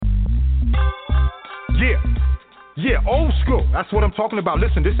Yeah, old school. That's what I'm talking about.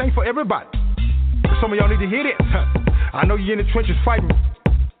 Listen, this ain't for everybody. Some of y'all need to hear this. I know you're in the trenches fighting,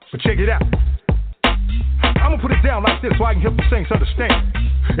 but check it out. I'm gonna put it down like this so I can help the saints understand.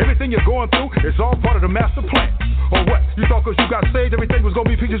 Everything you're going through is all part of the master plan. Or what? You thought because you got saved everything was gonna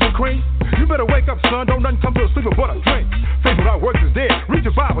be peaches and cream? You better wake up, son. Don't nothing come to a sleeper but a dream. Faith without works is dead. Read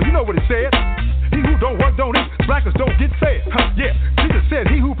your Bible, you know what it says. He who don't work don't eat. Slackers don't get fed. Yeah, Jesus said,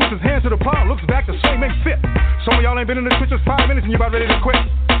 he who puts his hands to the plow looks back the same ain't fit. Some of y'all ain't been in the trenches 5 minutes and you about ready to quit.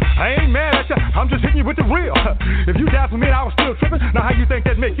 I ain't mad at ya, I'm just hitting you with the real. If you died for me and I was still tripping, now how you think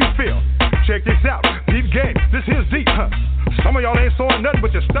that make you feel? Check this out, deep game, this here's deep. Some of y'all ain't sawing nothing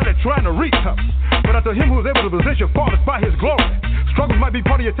but you started trying to reach. But unto him who is able to position faultless by his glory. Struggles might be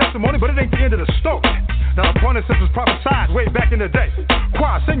part of your testimony, but it ain't the end of the story. Now the point is, this was prophesied way back in the day.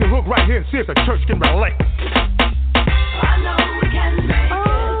 Choir, sing your hook right here and see if the church can relate. I know we can make it.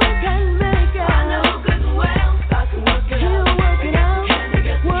 Oh, we can make it. I know good and well. I can work it out. Work it out.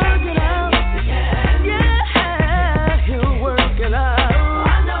 Work it out. Yeah, he'll work it out.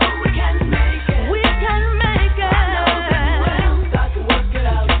 I know we can make it. We can make it. I know good and well. I can work it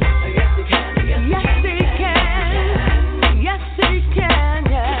out. Yes, he can. Yes, he can. Yes, he can.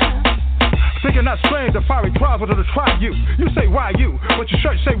 Yeah. Thinking not strange, the fiery trials wanted to try you. You say, why you? But your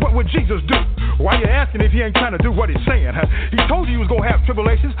church say, what would Jesus do? Why you asking if he ain't trying to do what he's saying? He told you he was going to have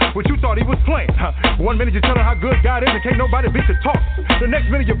tribulations, but you thought he was playing. 1 minute you tell him how good God is and can't nobody beat the talk. The next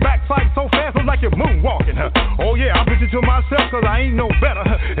minute you're backsliding so fast, it's like you're moonwalking. Oh yeah, I'm preaching to myself because I ain't no better.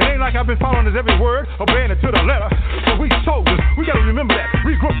 It ain't like I've been following his every word, obeying it to the letter. So we soldiers, we got to remember that.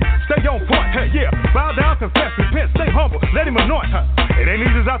 Regroup, stay on point. Yeah, bow down, confess, repent, stay humble, let him anoint. It ain't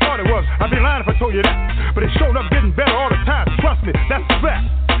easy as I thought it was. I'd be lying if I told you that. But it showed up getting better all the time. Trust me, that's a fact.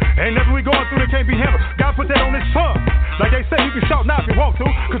 Ain't nothing we going through that can't be handled. God put that on his son. Like they say, you can shout now if you want to,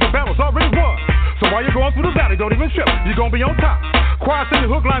 because the battle's already won. So while you're going through the valley, don't even trip. You're going to be on top. Choir, sing the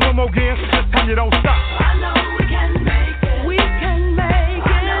hook line one more again. This time you don't stop. I know we can make it. We can make it.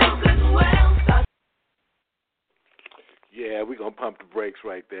 I know good and well. Yeah, we're going to pump the brakes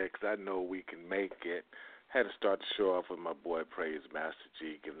right there because I know we can make it. Had to start the show off with my boy, Praise Master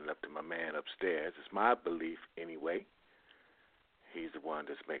G, giving it up to my man upstairs. It's my belief anyway. He's the one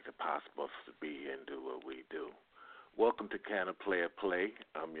that's making it possible for us to be here and do what we do. Welcome to Can a Player Play?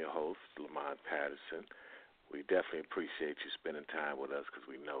 I'm your host, Lamont Patterson. We definitely appreciate you spending time with us because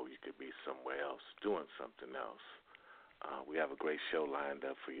we know you could be somewhere else doing something else. We have a great show lined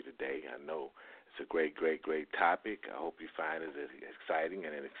up for you today. I know it's a great, great, great topic. I hope you find it as exciting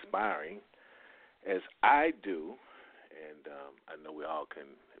and inspiring as I do, and I know we all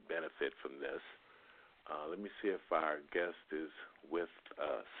can benefit from this. Let me see if our guest is with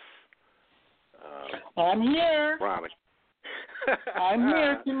us. I'm here. Veronica. I'm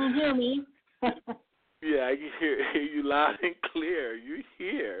here. Can you hear me? Yeah, I can hear you loud and clear. You're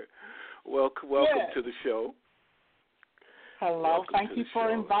here. Welcome to the show. Hello. Welcome thank you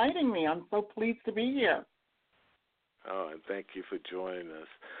for inviting me. I'm so pleased to be here. Oh, and thank you for joining us.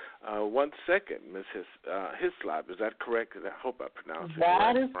 1 second, Ms. Hislop. Is that correct? I hope I pronounced it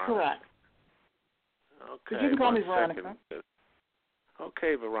right. That is correct. Okay. You can call me Veronica.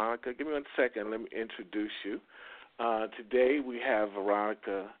 Okay, Veronica. Give me 1 second. Let me introduce you. Today we have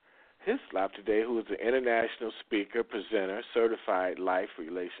Veronica Hislop today, who is an international speaker, presenter, certified life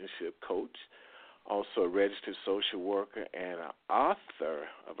relationship coach, also a registered social worker and an author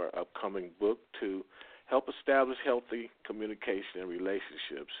of our upcoming book to help establish healthy communication and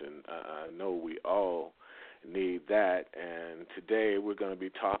relationships. And I know we all need that. And today we're going to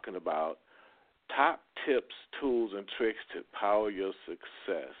be talking about top tips, tools, and tricks to power your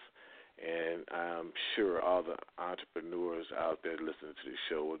success. And I'm sure all the entrepreneurs out there listening to this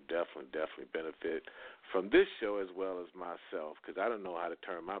show will definitely benefit from this show as well as myself, because I don't know how to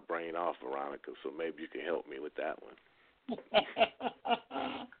turn my brain off, Veronica, so maybe you can help me with that one.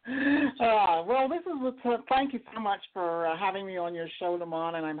 Well, thank you so much for having me on your show,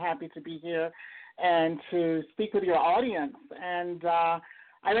 Lamont, and I'm happy to be here and to speak with your audience. And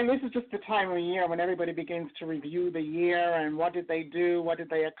I think this is just the time of year when everybody begins to review the year and what did they do, what did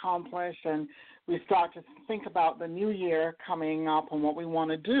they accomplish, and we start to think about the new year coming up and what we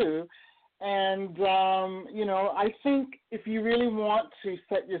want to do. And, I think if you really want to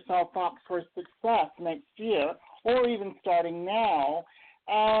set yourself up for success next year, or even starting now,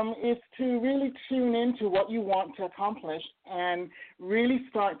 is to really tune into what you want to accomplish and really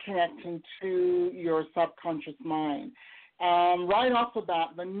start connecting to your subconscious mind. Right off the bat,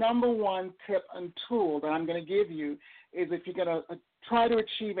 the number one tip and tool that I'm going to give you is if you're going to try to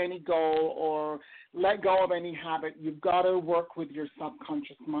achieve any goal or let go of any habit, you've got to work with your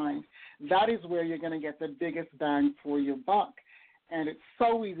subconscious mind. That is where you're going to get the biggest bang for your buck. And it's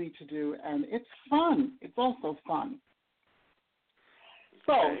so easy to do, and it's fun. It's also fun.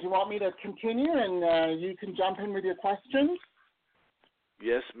 So, do you want me to continue, and you can jump in with your questions?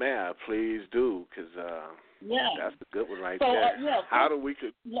 Yes, ma'am. Please do, because that's a good one right there. How do we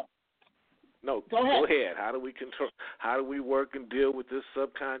No, go ahead. How do we control? How do we work and deal with this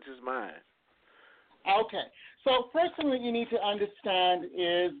subconscious mind? Okay. So first thing that you need to understand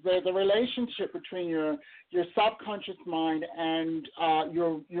is the relationship between your subconscious mind and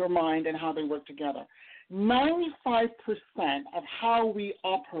your mind and how they work together. 95% of how we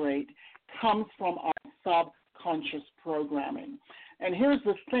operate comes from our subconscious programming. And here's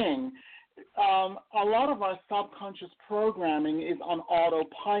the thing. A lot of our subconscious programming is on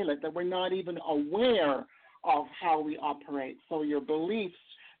autopilot, that we're not even aware of how we operate. So your beliefs,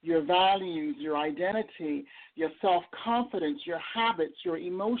 your values, your identity, your self-confidence, your habits, your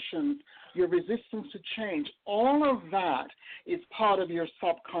emotions, your resistance to change, all of that is part of your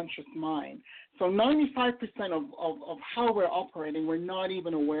subconscious mind. So 95% of how we're operating, we're not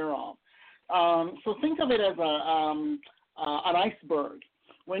even aware of. So think of it as an iceberg.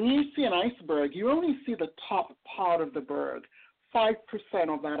 When you see an iceberg, you only see the top part of the berg. 5%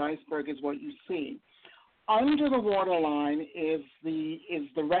 of that iceberg is what you see. Under the waterline is the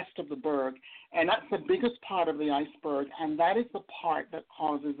rest of the berg, and that's the biggest part of the iceberg, and that is the part that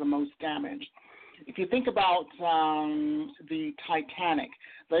causes the most damage. If you think about the Titanic,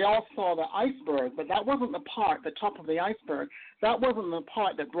 they all saw the iceberg, but that wasn't the top of the iceberg. That wasn't the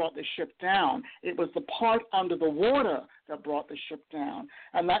part that brought the ship down. It was the part under the water that brought the ship down.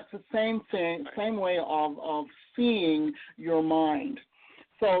 And that's the same thing, same way of seeing your mind.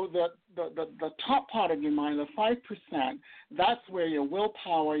 So the top part of your mind, the 5%, that's where your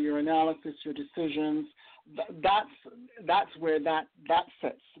willpower, your analysis, your decisions, that's where that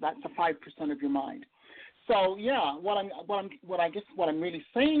sits. That's the 5% of your mind. So yeah, what I'm really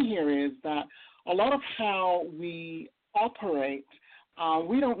saying here is that a lot of how we operate,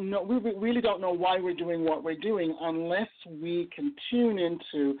 we don't know. We really don't know why we're doing what we're doing unless we can tune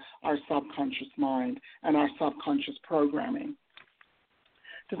into our subconscious mind and our subconscious programming.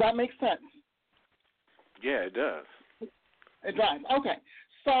 Does that make sense? Yeah, it does. It does. Okay.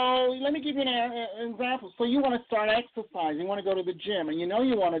 So let me give you an example. So you want to start exercising. You want to go to the gym, and you know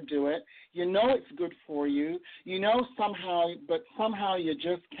you want to do it. You know it's good for you. You know somehow you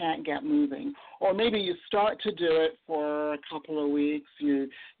just can't get moving. Or maybe you start to do it for a couple of weeks. You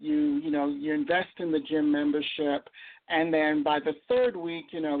invest in the gym membership, and then by the third week,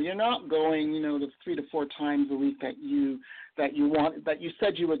 you're not going, the 3 to 4 times a week that you said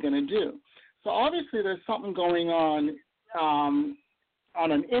you were going to do. So obviously there's something going on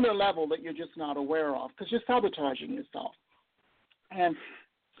an inner level that you're just not aware of, because you're sabotaging yourself. And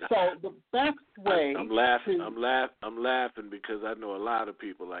so the best way I'm laughing because I know a lot of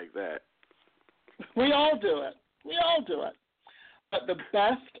people like that. We all do it. But the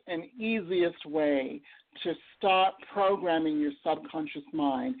best and easiest way to start programming your subconscious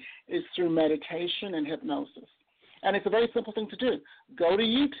mind is through meditation and hypnosis. And it's a very simple thing to do. Go to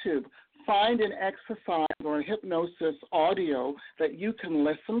YouTube. Find an exercise or a hypnosis audio that you can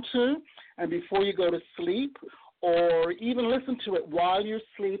listen to, and before you go to sleep, or even listen to it while you're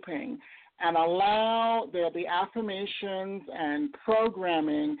sleeping, and there'll be affirmations and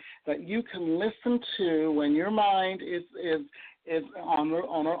programming that you can listen to when your mind is on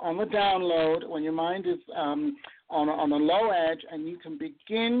the download, when your mind is on the low edge, and you can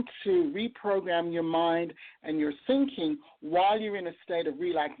begin to reprogram your mind and your thinking while you're in a state of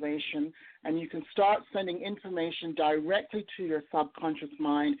relaxation, and you can start sending information directly to your subconscious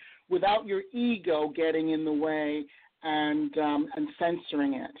mind without your ego getting in the way and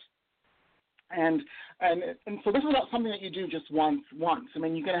censoring it. And so this is not something that you do just once. I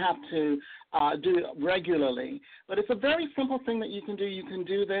mean, you're going to have to do it regularly. But it's a very simple thing that you can do. You can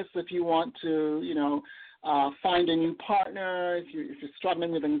do this if you want to, find a new partner, if you're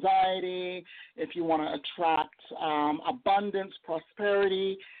struggling with anxiety, if you want to attract abundance,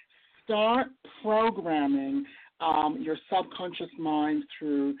 prosperity. Start programming your subconscious mind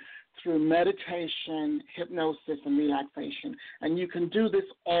through meditation, hypnosis, and relaxation. And you can do this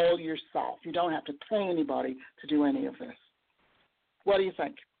all yourself. You don't have to pay anybody to do any of this. What do you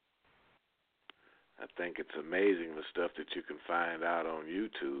think? I think it's amazing the stuff that you can find out on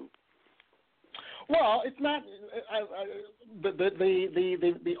YouTube. Well, it's not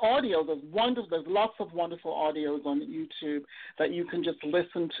the audio. There's lots of wonderful audios on YouTube that you can just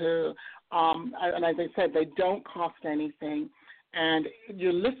listen to. And as I said, they don't cost anything. And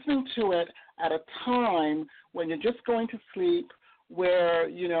you're listening to it at a time when you're just going to sleep, where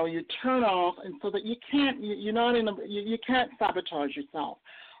you turn off, and so that you can't sabotage yourself.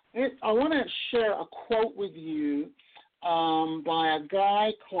 I want to share a quote with you by a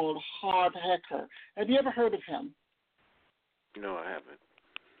guy called Harv Hecker. Have you ever heard of him? No, I haven't.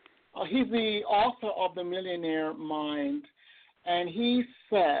 He's the author of The Millionaire Mind, and he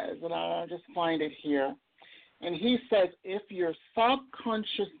says, and I'll just find it here, and he says, if your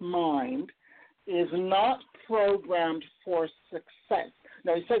subconscious mind is not programmed for success,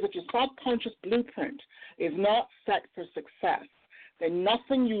 now he says that your subconscious blueprint is not set for success, then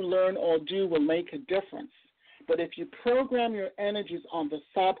nothing you learn or do will make a difference. But if you program your energies on the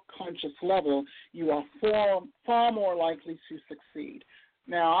subconscious level, you are far more likely to succeed.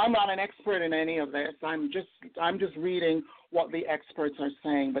 Now, I'm not an expert in any of this. I'm just reading what the experts are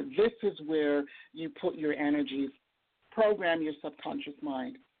saying. But this is where you put your energies, program your subconscious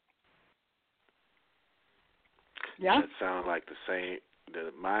mind. Yeah? That sounds like the same.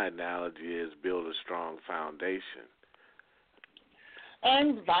 My analogy is build a strong foundation.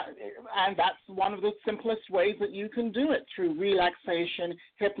 And that's one of the simplest ways that you can do it, through relaxation,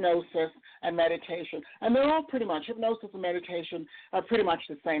 hypnosis, and meditation. And they're all pretty much, hypnosis and meditation are pretty much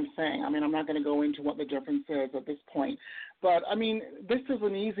the same thing. I mean, I'm not going to go into what the difference is at this point. But, I mean, this is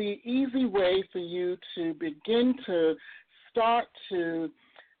an easy way for you to begin to start to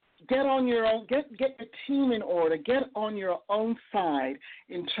get on your own, get the team in order, get on your own side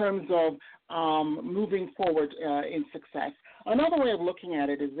in terms of moving forward in success. Another way of looking at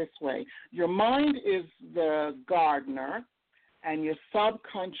it is this way. Your mind is the gardener, and your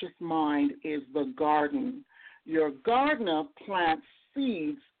subconscious mind is the garden. Your gardener plants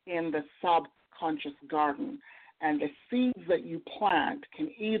seeds in the subconscious garden, and the seeds that you plant can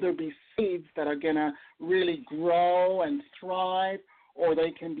either be seeds that are going to really grow and thrive, or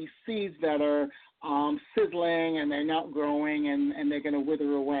they can be seeds that are sizzling and they're not growing and they're going to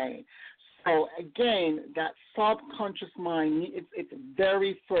wither away. So, again, that subconscious mind, it's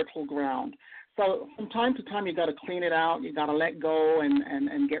very fertile ground. So from time to time, you got to clean it out. You got to let go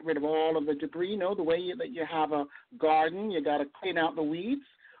and get rid of all of the debris. The way that you have a garden, you got to clean out the weeds.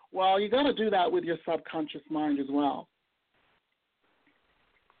 Well, you got to do that with your subconscious mind as well.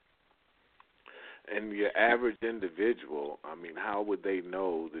 And your average individual, I mean, how would they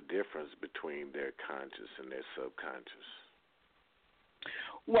know the difference between their conscious and their subconscious?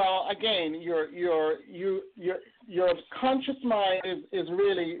 Well, again, your conscious mind is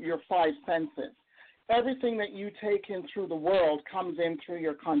really your five senses. Everything that you take in through the world comes in through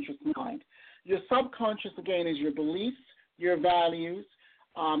your conscious mind. Your subconscious, again, is your beliefs, your values,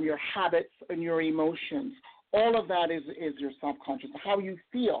 your habits, and your emotions. All of that is your subconscious. How you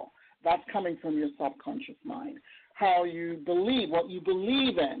feel, that's coming from your subconscious mind. How you believe, what you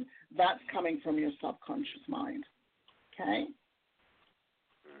believe in, that's coming from your subconscious mind. Okay?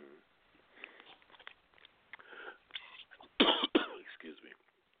 Excuse me.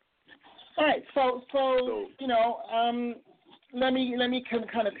 All right, so let me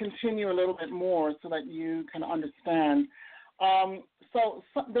kind of continue a little bit more so that you can understand. So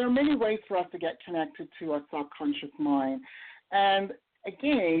there are many ways for us to get connected to our subconscious mind, and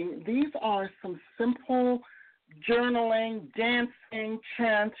again, these are some simple journaling, dancing,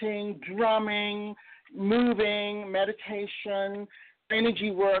 chanting, drumming, moving, meditation,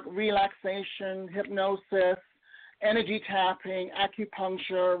 energy work, relaxation, hypnosis, energy tapping,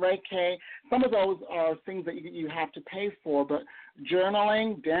 acupuncture, Reiki. Some of those are things that you have to pay for, but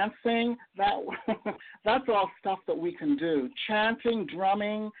journaling, dancing, that's all stuff that we can do. Chanting,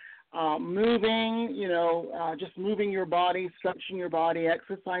 drumming, moving, just moving your body, stretching your body,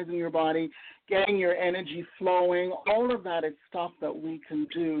 exercising your body, getting your energy flowing. All of that is stuff that we can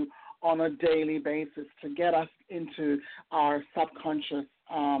do on a daily basis to get us into our subconscious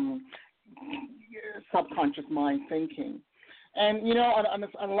mind thinking. And,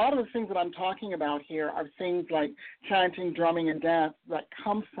 a lot of the things that I'm talking about here are things like chanting, drumming, and dance that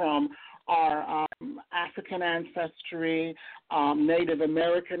come from our African ancestry, Native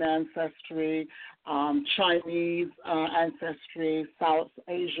American ancestry, Chinese ancestry, South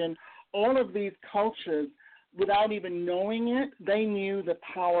Asian. All of these cultures, without even knowing it, they knew the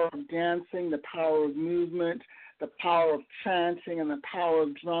power of dancing, the power of movement, the power of chanting, and the power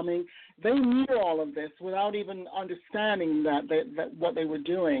of drumming. They knew all of this without even understanding that what they were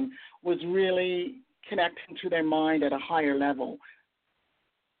doing was really connecting to their mind at a higher level.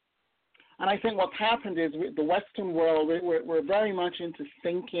 And I think what's happened is the Western world, we're very much into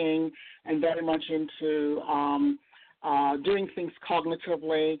thinking and very much into doing things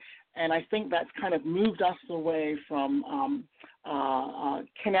cognitively. And I think that's kind of moved us away from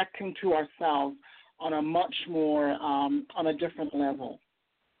connecting to ourselves on a much more, on a different level.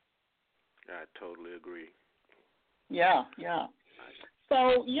 I totally agree. Yeah.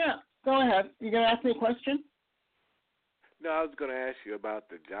 So, go ahead. You going to ask me a question? No, I was going to ask you about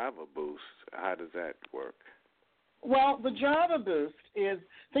the Java Boost. How does that work? Well, the Java Boost is,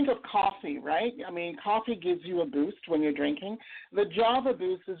 think of coffee, right? I mean, coffee gives you a boost when you're drinking. The Java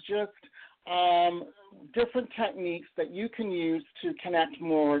Boost is just different techniques that you can use to connect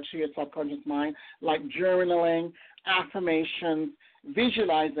more to your subconscious mind, like journaling, affirmations,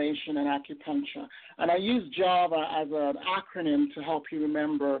 visualization, and acupuncture. And I use Java as an acronym to help you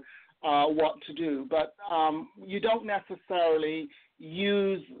remember what to do. But you don't necessarily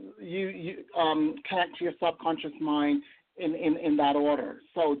connect to your subconscious mind in that order.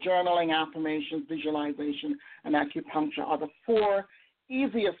 So journaling, affirmations, visualization, and acupuncture are the 4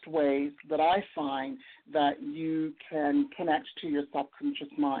 easiest ways that I find that you can connect to your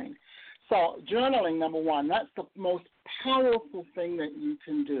subconscious mind. So journaling, number 1, that's the most powerful thing that you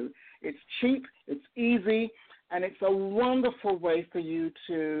can do. It's cheap, it's easy, and it's a wonderful way for you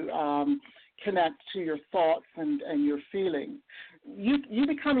to connect to your thoughts and your feelings. You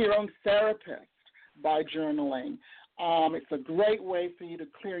become your own therapist by journaling. It's a great way for you to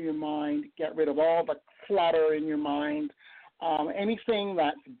clear your mind, get rid of all the clutter in your mind, anything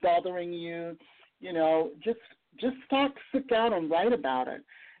that's bothering you. Just sit down and write about it.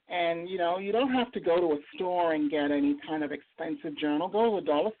 And, you don't have to go to a store and get any kind of expensive journal. Go to a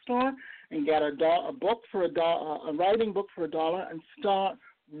dollar store and get a book for a writing book for $1 and start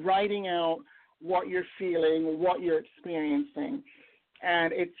writing out what you're feeling, what you're experiencing.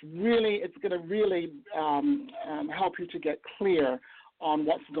 And it's going to really help you to get clear on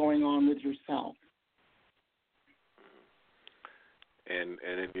what's going on with yourself. And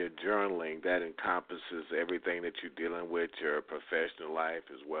in your journaling, that encompasses everything that you're dealing with, your professional life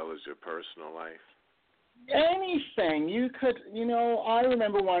as well as your personal life? Anything. You could, I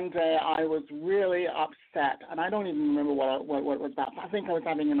remember one day I was really upset, and I don't even remember what it was about. I think I was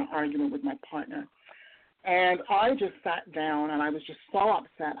having an argument with my partner. And I just sat down, and I was just so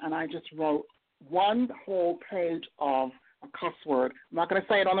upset, and I just wrote one whole page of a cuss word. I'm not going to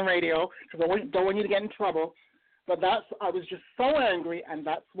say it on the radio because I don't want you to get in trouble. But I was just so angry, and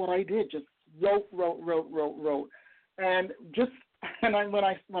that's what I did. Just wrote, and when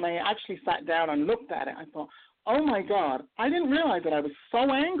I actually sat down and looked at it, I thought, oh my God, I didn't realize that I was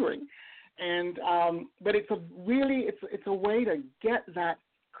so angry. And but it's a way to get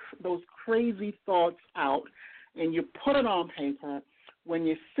those crazy thoughts out, and you put it on paper. When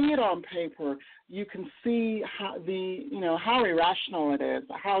you see it on paper, you can see how irrational it is,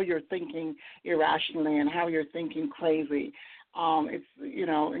 how you're thinking irrationally, and how you're thinking crazy. You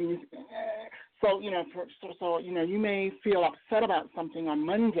may feel upset about something on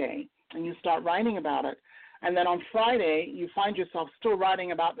Monday, and you start writing about it, and then on Friday you find yourself still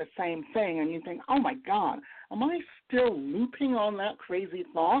writing about the same thing, and you think, oh my God, am I still looping on that crazy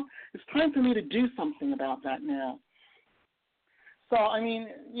thought? It's time for me to do something about that now. So,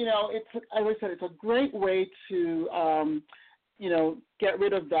 it's, as I said, it's a great way to, get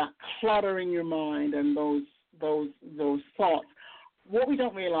rid of that clutter in your mind and those thoughts. What we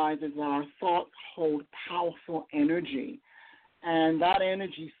don't realize is that our thoughts hold powerful energy, and that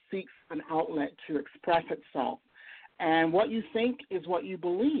energy seeks an outlet to express itself. And what you think is what you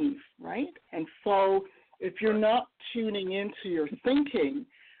believe, right? And so if you're not tuning into your thinking,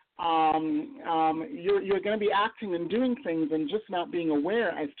 you're going to be acting and doing things and just not being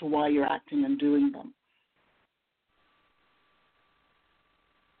aware as to why you're acting and doing them.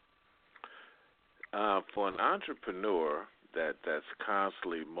 For an entrepreneur that's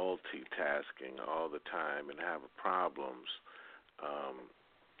constantly multitasking all the time and have problems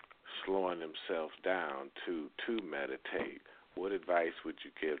slowing themselves down to meditate, what advice would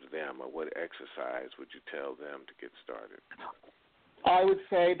you give them, or what exercise would you tell them to get started? I would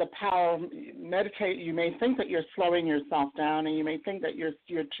say the power of meditate. You may think that you're slowing yourself down, and you may think that you're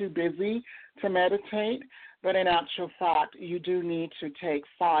too busy to meditate, but in actual fact, you do need to take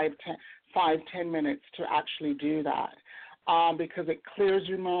 5-10 minutes to actually do that, because it clears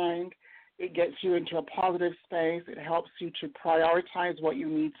your mind, it gets you into a positive space, it helps you to prioritize what you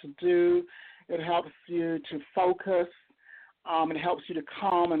need to do, it helps you to focus, it helps you to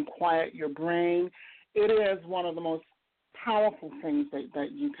calm and quiet your brain. It is one of the most powerful things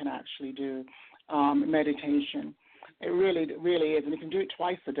that you can actually do, meditation. It really is. And if you can do it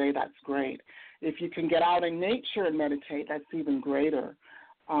twice a day, that's great. If you can get out in nature and meditate, that's even greater.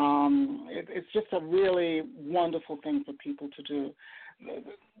 It's just a really wonderful thing for people to do.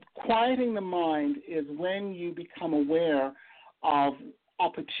 Quieting the mind is when you become aware of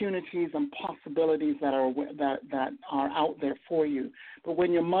opportunities and possibilities that are out there for you. But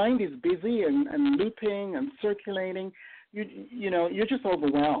when your mind is busy and looping and circulating, you're just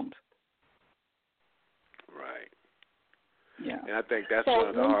overwhelmed. Right. Yeah. And I think that's one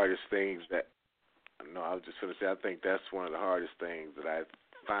of the hardest things that. No, I was just going to say, I think that's one of the hardest things that I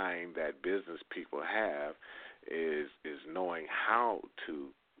find that business people have is knowing how to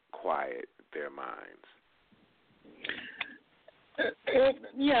quiet their minds.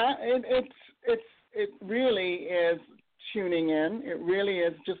 It really is tuning in. It really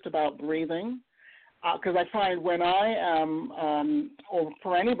is just about breathing. Because I find when I am, or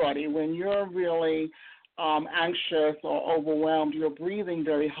for anybody, when you're really anxious or overwhelmed, you're breathing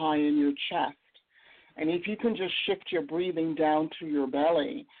very high in your chest. And if you can just shift your breathing down to your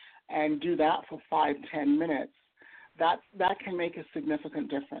belly and do that for 5-10 minutes, that can make a significant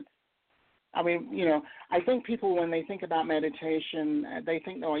difference. I mean, I think people, when they think about meditation, they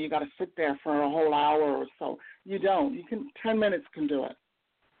think, oh, you got to sit there for a whole hour or so. You don't. 10 minutes can do it.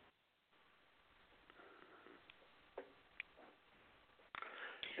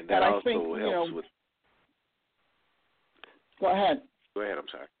 And that also think, helps with. Go ahead. Go ahead. I'm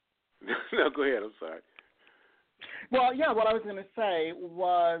sorry. No, go ahead. I'm sorry. Well, yeah, what I was going to say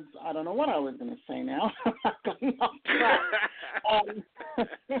was, I don't know what I was going to say now. I've gotten off track.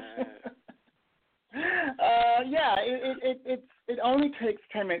 It only takes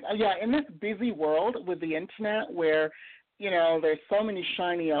 10 minutes. In this busy world with the internet where, there's so many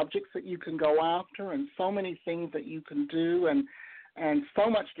shiny objects that you can go after and so many things that you can do and so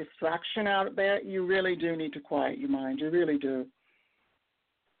much distraction out there, you really do need to quiet your mind. You really do.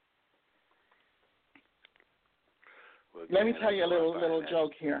 Well, let me tell you a little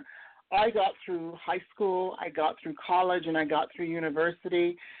joke here. I got through high school, I got through college, and I got through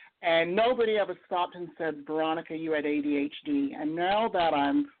university, and nobody ever stopped and said, Veronica, you had ADHD. And now that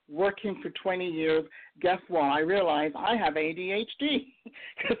I'm working for 20 years, guess what? I realize I have ADHD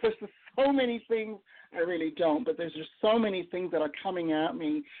because there's just so many things. I really don't, but there's just so many things that are coming at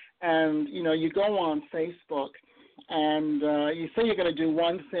me. And, you go on Facebook and you say you're going to do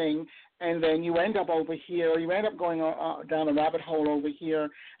one thing, and then you end up over here, you end up going down a rabbit hole over here,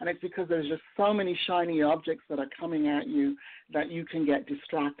 and it's because there's just so many shiny objects that are coming at you that you can get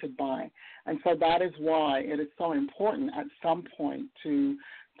distracted by. And so that is why it is so important at some point to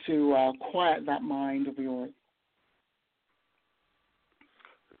quiet that mind of yours.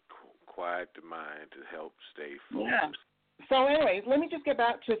 Quiet the mind to help stay focused. Yeah. So anyways, let me just get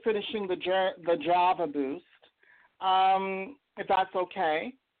back to finishing the Java boost, if that's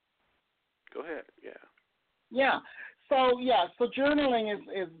okay. Go ahead, yeah. Yeah. So journaling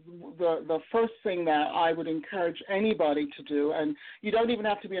is the first thing that I would encourage anybody to do, and you don't even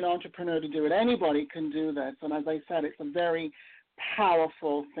have to be an entrepreneur to do it. Anybody can do this, and as I said, it's a very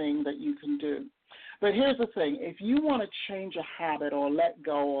powerful thing that you can do. But here's the thing: if you want to change a habit or let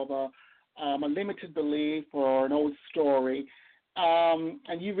go of a limited belief or an old story,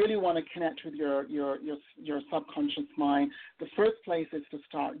 and you really want to connect with your subconscious mind, the first place is to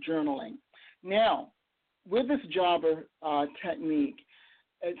start journaling. Now, with this Java technique,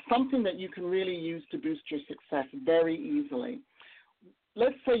 it's something that you can really use to boost your success very easily.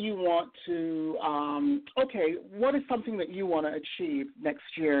 Let's say you want to, what is something that you want to achieve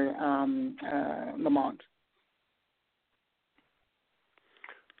next year, Lamont?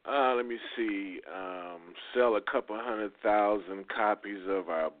 Let me see. Sell a couple 100,000 copies of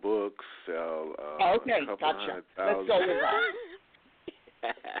our books. Sell a couple gotcha. 100,000. Let's go with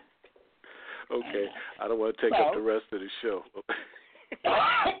that. Okay, I don't want to take up the rest of the show.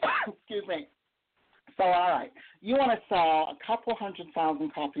 Excuse me. So, all right, you want to sell a couple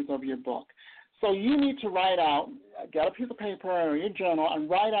 100,000 copies of your book. So you need to get a piece of paper or your journal and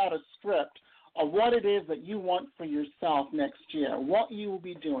write out a script of what it is that you want for yourself next year, what you will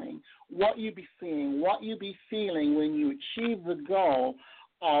be doing, what you'll be seeing, what you'll be feeling when you achieve the goal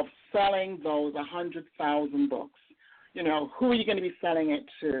of selling those 100,000 books. Who are you going to be selling it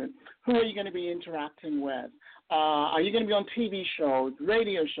to? Who are you going to be interacting with? Are you going to be on TV shows,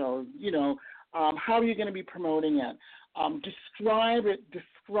 radio shows? How are you going to be promoting it? Describe it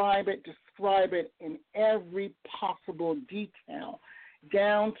in every possible detail,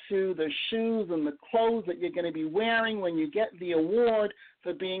 down to the shoes and the clothes that you're going to be wearing when you get the award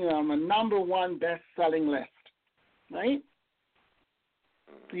for being on the #1 best-selling list, right?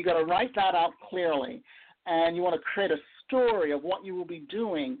 You got to write that out clearly. And you want to create a story of what you will be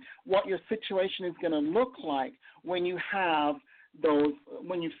doing, what your situation is going to look like when you have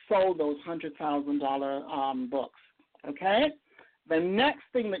when you've sold those $100,000 books. Okay? The next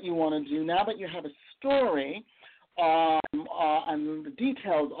thing that you want to do, now that you have a story, and the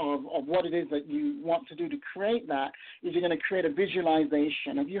details of what it is that you want to do to create that is you're going to create a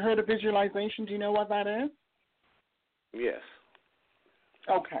visualization. Have you heard of visualization? Do you know what that is? Yes.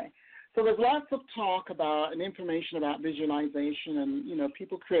 Okay. So there's lots of talk about and information about visualization, and, you know,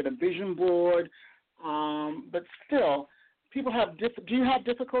 people create a vision board, but still, people have do you have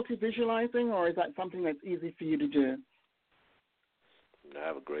difficulty visualizing, or is that something that's easy for you to do? I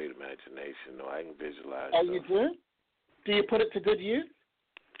have a great imagination. No, I can visualize. Oh, you do? Do you put it to good use?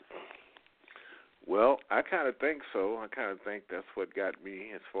 Well, I kind of think so. I kind of think that's what got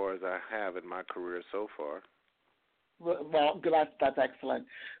me as far as I have in my career so far. Well, that's excellent.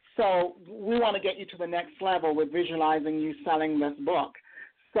 So we want to get you to the next level with visualizing you selling this book.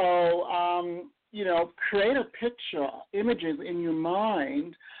 So, you know, create a picture, images in your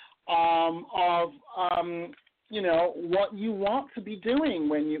mind of you know, what you want to be doing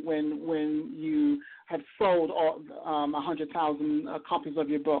when you have sold 100,000 copies of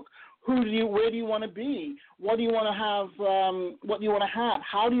your book. Where do you want to be? What do you want to have? What do you want to have?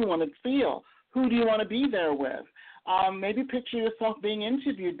 How do you want to feel? Who do you want to be there with? Maybe picture yourself being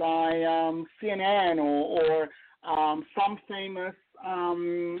interviewed by CNN or some famous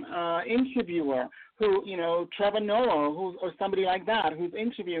interviewer who, you know, Trevor Noah, or somebody like that, who's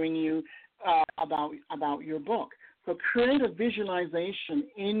interviewing you about your book. So create a visualization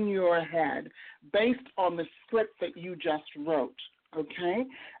in your head based on the script that you just wrote, okay?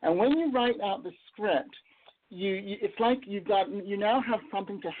 And when you write out the script, it's like you now have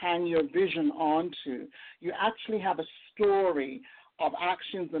something to hang your vision onto. You actually have a story of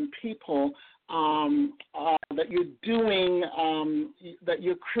actions and people that you're doing, that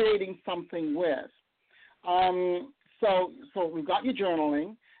you're creating something with. So we've got your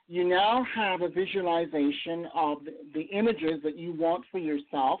journaling. You now have a visualization of the images that you want for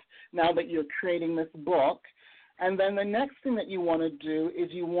yourself now that you're creating this book. And then the next thing that you want to do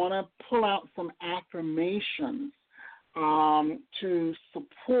is you want to pull out some affirmations to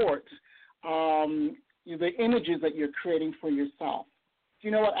support the images that you're creating for yourself. Do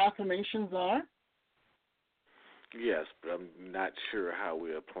you know what affirmations are? Yes, but I'm not sure how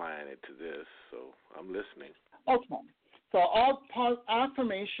we're applying it to this, so I'm listening. Okay. So all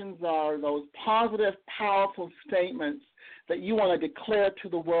affirmations are those positive, powerful statements that you want to declare to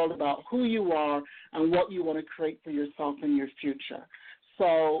the world about who you are and what you want to create for yourself in your future.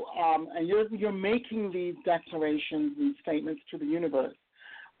 So, and you're making these declarations and statements to the universe,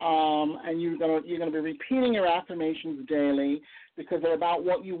 and you're going to be repeating your affirmations daily because they're about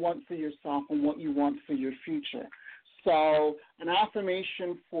what you want for yourself and what you want for your future. So, an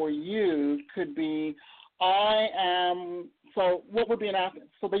affirmation for you could be, I am. So what would be an affirmation?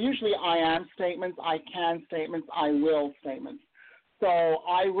 So they're usually I am statements, I can statements, I will statements. So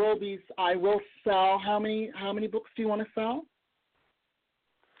I will sell. How many books do you want to sell?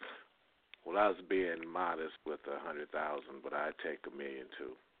 Well, I was being modest with 100,000, but I'd take 1 million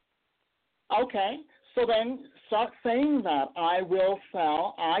too. Okay. So then start saying that. I will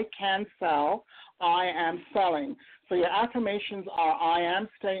sell, I can sell, I am selling. So your affirmations are I am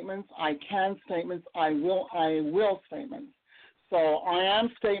statements, I can statements, I will statements. So I am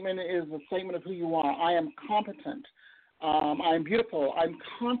statement is a statement of who you are. I am competent. I am beautiful. I'm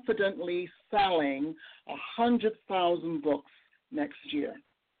confidently selling 100,000 books next year.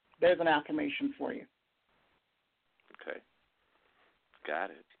 There's an affirmation for you. Okay.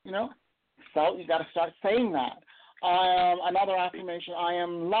 Got it. You know, so you got to start saying that. Another affirmation, I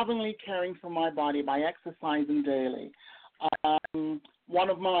am lovingly caring for my body by exercising daily. One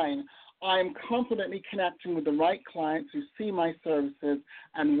of mine, I am confidently connecting with the right clients who see my services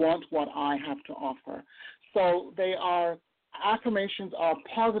and want what I have to offer. So affirmations are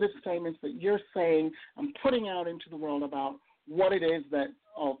positive statements that you're saying and putting out into the world about what it is that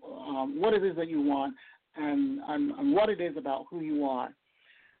you want and what it is about who you are.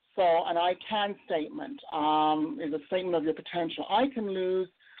 So an I can statement is a statement of your potential. I can lose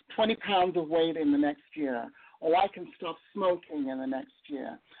 20 pounds of weight in the next year, or I can stop smoking in the next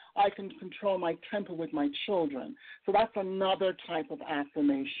year. I can control my temper with my children. So that's another type of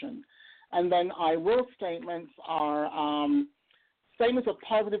affirmation. And then I will statements are statements of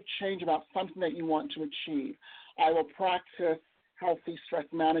positive change about something that you want to achieve. I will practice healthy stress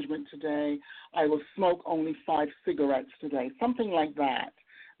management today. I will smoke only 5 cigarettes today, something like that.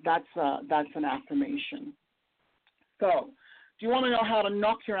 That's an affirmation. So, do you want to know how to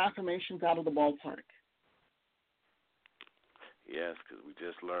knock your affirmations out of the ballpark? Yes, because we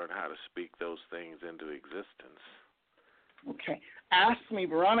just learned how to speak those things into existence. Okay. Ask me,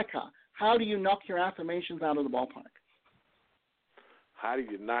 Veronica, how do you knock your affirmations out of the ballpark? How do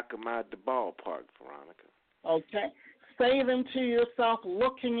you knock them out the ballpark, Veronica? Okay? Say them to yourself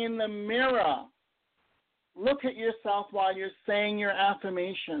looking in the mirror. Look at yourself while you're saying your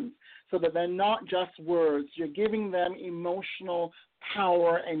affirmations so that they're not just words. You're giving them emotional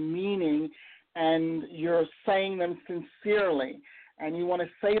power and meaning, and you're saying them sincerely. And you want to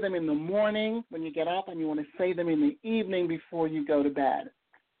say them in the morning when you get up, and you want to say them in the evening before you go to bed.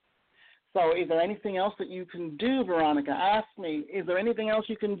 So is there anything else that you can do, Veronica? Ask me, is there anything else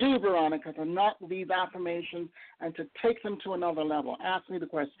you can do, Veronica, to knock these affirmations and to take them to another level? Ask me the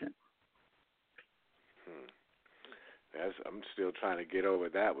question. I'm still trying to get over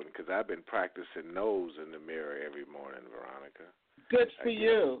that one because I've been practicing no's in the mirror every morning, Veronica. Good for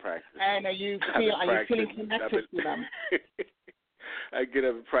you. And are you feeling connected to them? I get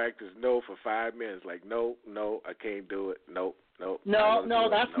up and practice no for 5 minutes. Like, no, I can't do it. No,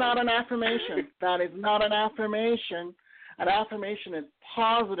 that's not an affirmation. That is not an affirmation. An affirmation is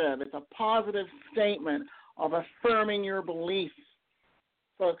positive. It's a positive statement of affirming your beliefs.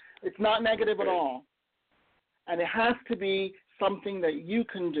 So it's not negative at all. And it has to be something that you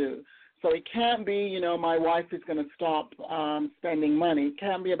can do. So it can't be, my wife is going to stop spending money. It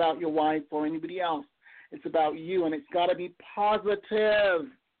can't be about your wife or anybody else. It's about you, and it's got to be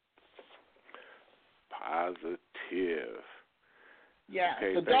positive. Positive. Yeah,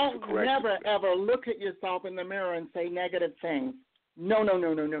 okay, so don't never, ever look at yourself in the mirror and say negative things. No.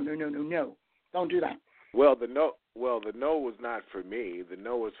 Don't do that. Well, the no was not for me. The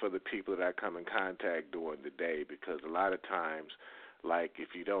no was for the people that I come in contact during the day, because a lot of times, like if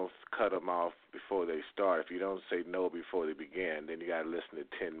you don't cut them off before they start, if you don't say no before they begin, then you got to listen to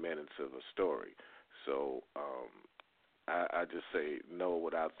 10 minutes of a story. So I just say no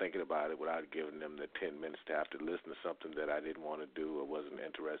without thinking about it, without giving them the 10 minutes to have to listen to something that I didn't want to do or wasn't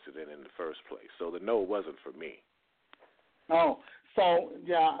interested in the first place. So the no wasn't for me. Oh,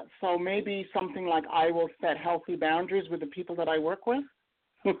 so maybe something like I will set healthy boundaries with the people that I work with.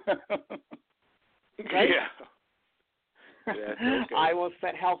 Right? Yeah. Okay. I will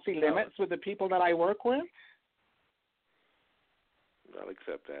set healthy limits with the people that I work with. I'll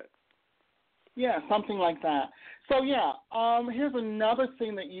accept that. Yeah, something like that. So, here's another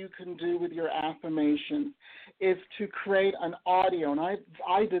thing that you can do with your affirmations is to create an audio. And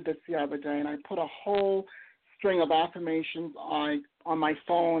I did this the other day, and I put a whole string of affirmations on my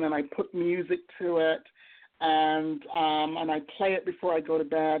phone, and I put music to it, and I play it before I go to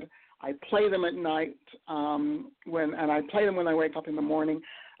bed. I play them at night, and I play them when I wake up in the morning.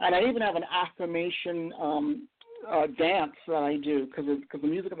 And I even have an affirmation dance that I do because the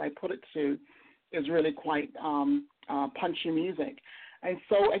music that I put it to is really quite punchy music. And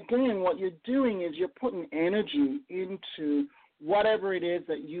so, again, what you're doing is you're putting energy into whatever it is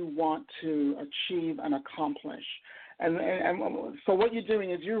that you want to achieve and accomplish. And so what you're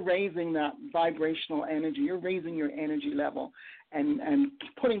doing is you're raising that vibrational energy. You're raising your energy level and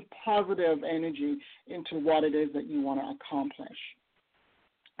putting positive energy into what it is that you want to accomplish.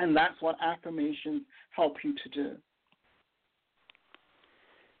 And that's what affirmations help you to do.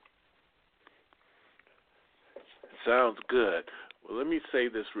 Sounds good. Well, let me say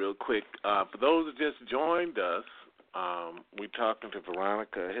this real quick. For those that just joined us, we're talking to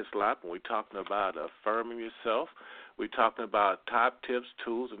Veronica Hislop, and we're talking about affirming yourself. We're talking about top tips,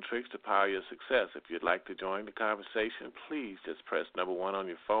 tools, and tricks to power your success. If you'd like to join the conversation, please just press number 1 on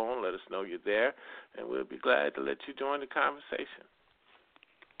your phone. Let us know you're there, and we'll be glad to let you join the conversation.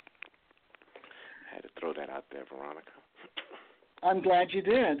 I had to throw that out there, Veronica. I'm glad you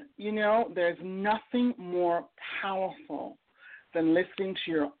did. There's nothing more powerful than listening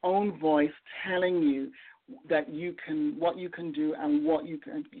to your own voice telling you that what you can do and what you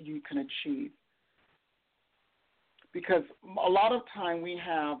can achieve. Because a lot of time we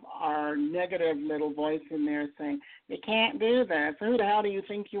have our negative little voice in there saying, you can't do this, who the hell do you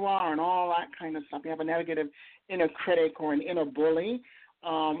think you are, and all that kind of stuff. You have a negative inner critic or an inner bully.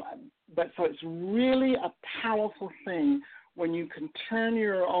 But so it's really a powerful thing when you can turn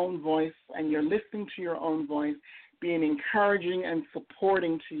your own voice and you're listening to your own voice, being encouraging and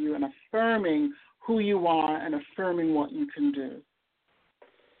supporting to you and affirming who you are and affirming what you can do.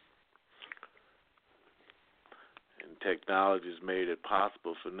 And technology has made it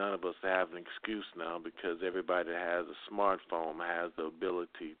possible for none of us to have an excuse now, because everybody that has a smartphone has the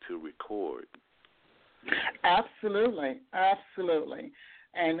ability to record. Absolutely.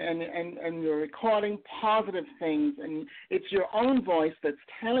 And you're recording positive things, and it's your own voice that's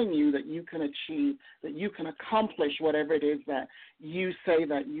telling you that you can achieve, that you can accomplish whatever it is that you say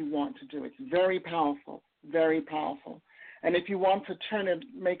that you want to do. It's very powerful, very powerful. And if you want to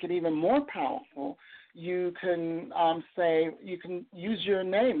make it even more powerful, you can you can use your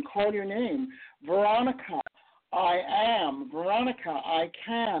name, call your name, Veronica. I am. Veronica, I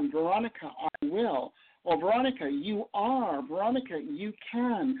can. Veronica, I will. Or Veronica, you are. Veronica, you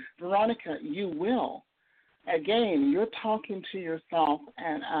can. Veronica, you will. Again, you're talking to yourself,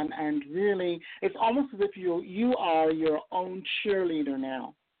 and really, it's almost as if you are your own cheerleader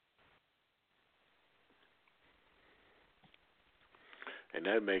now. And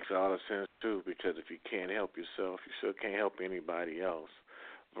that makes a lot of sense, too, because if you can't help yourself, you sure can't help anybody else.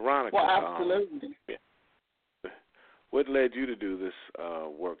 Veronica, Well, absolutely. What led you to do this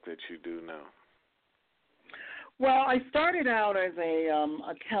work that you do now? Well, I started out as a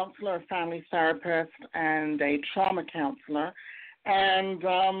counselor, a family therapist, and a trauma counselor. And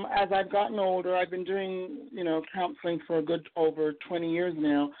as I've gotten older, I've been doing, counseling for a good over 20 years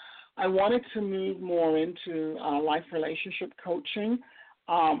now. I wanted to move more into life relationship coaching,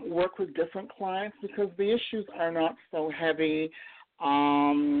 work with different clients because the issues are not so heavy.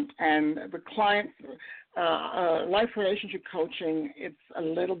 And the clients, life relationship coaching, it's a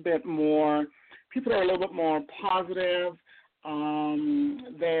little bit more, people are a little bit more positive.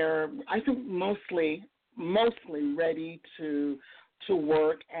 They're, I think, mostly ready to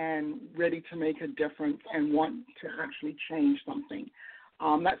work and ready to make a difference and want to actually change something.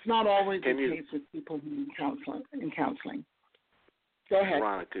 That's not always the case with people who in counseling. Go ahead.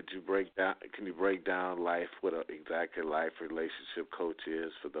 Veronica, can you break down what exactly life relationship coach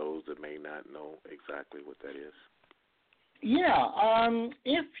is for those that may not know exactly what that is? Yeah.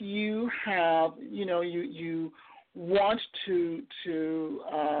 If you have, you want to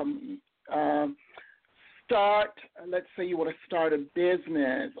start, let's say you want to start a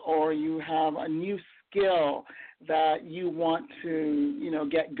business, or you have a new skill that you want to,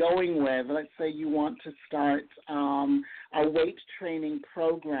 get going with. Let's say you want to start a weight training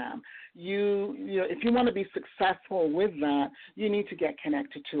program. If you want to be successful with that, you need to get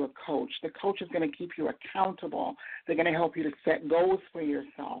connected to a coach. The coach is going to keep you accountable. They're going to help you to set goals for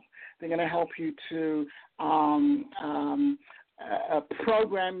yourself. They're going to help you to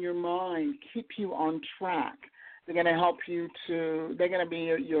program your mind, keep you on track. They're going to help you they're going to be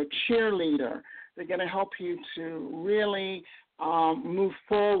your cheerleader. They're going to help you to really move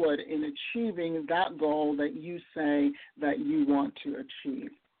forward in achieving that goal that you say that you want to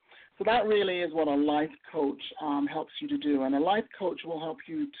achieve. So that really is what a life coach helps you to do. And a life coach will help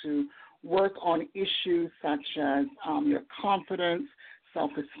you to work on issues such as your confidence,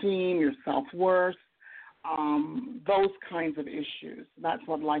 self-esteem, your self-worth, those kinds of issues. That's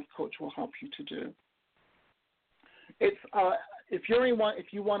what life coach will help you to do. It's if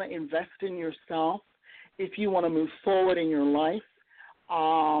you want to invest in yourself, if you want to move forward in your life,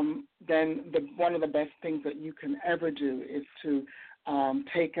 then one of the best things that you can ever do is to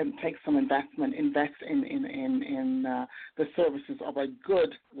take some investment, invest in the services of a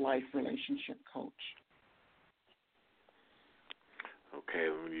good life relationship coach. Okay,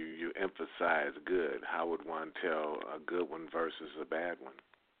 when you emphasize good, how would one tell a good one versus a bad one?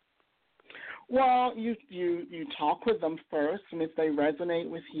 Well, you talk with them first, and if they resonate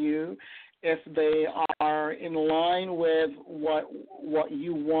with you, if they are in line with what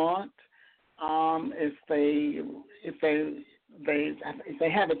you want, if they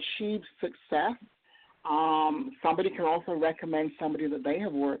have achieved success, somebody can also recommend somebody that they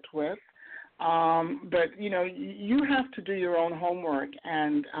have worked with. But you have to do your own homework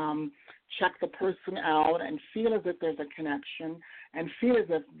and check the person out and feel as if there's a connection and feel as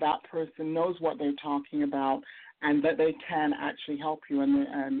if that person knows what they're talking about and that they can actually help you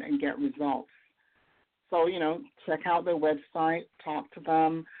and get results. So, check out their website, talk to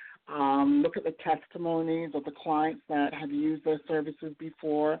them, look at the testimonies of the clients that have used their services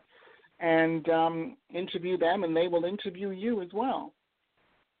before, and interview them, and they will interview you as well.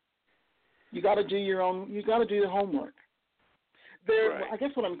 You got to do the homework. Right. I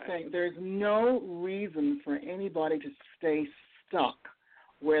guess what I'm saying, there's no reason for anybody to stay stuck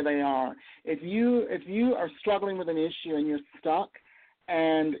where they are. If you are struggling with an issue and you're stuck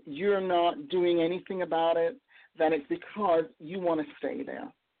and you're not doing anything about it, then it's because you want to stay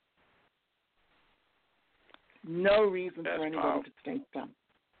there. No reason for anybody to stay stuck.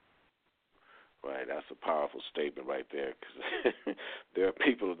 Right, that's a powerful statement right there, because there are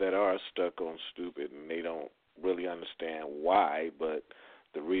people that are stuck on stupid and they don't really understand why, but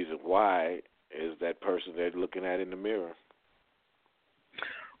the reason why is that person they're looking at in the mirror.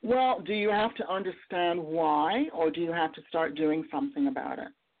 Well, do you have to understand why, or do you have to start doing something about it?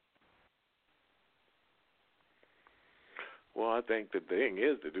 Well, I think the thing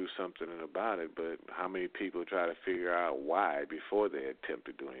is to do something about it, but how many people try to figure out why before they attempt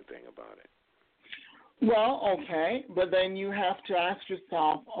to do anything about it? Well, okay, but then you have to ask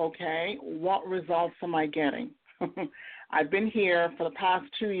yourself, okay, what results am I getting? I've been here for the past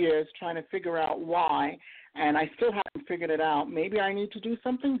 2 years trying to figure out why, and I still haven't figured it out. Maybe I need to do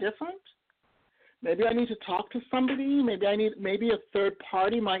something different. Maybe I need to talk to somebody. Maybe a third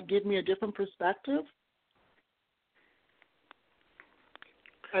party might give me a different perspective.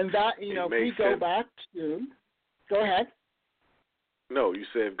 And that, if we go back to, go ahead. No, you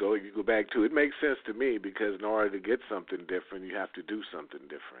said you go back to, it makes sense to me because in order to get something different, you have to do something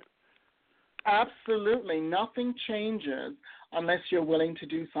different. Absolutely. Nothing changes unless you're willing to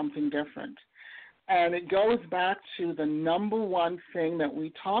do something different. And it goes back to the number one thing that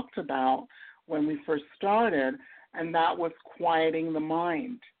we talked about when we first started, and that was quieting the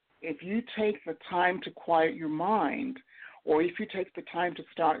mind. If you take the time to quiet your mind, or if you take the time to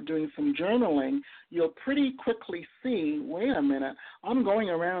start doing some journaling, you'll pretty quickly see, wait a minute, I'm going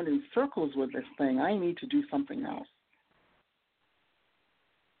around in circles with this thing. I need to do something else.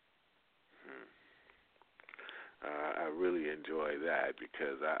 I really enjoy that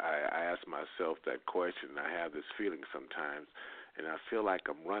because I ask myself that question. I have this feeling sometimes, and I feel like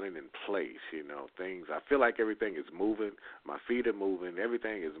I'm running in place, I feel like everything is moving. My feet are moving.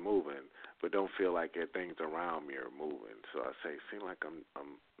 Everything is moving, but don't feel like things around me are moving. So I say, seem like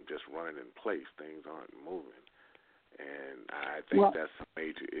I'm just running in place. Things aren't moving. And I think that's a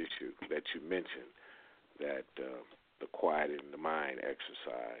major issue that you mentioned, that the quieting the mind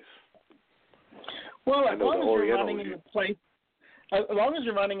exercise. Well, as long as you're running in the place, as long as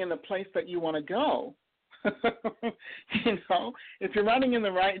you're running in the place that you want to go, if you're running in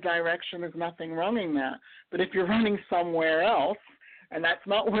the right direction, there's nothing wrong in that. But if you're running somewhere else, and that's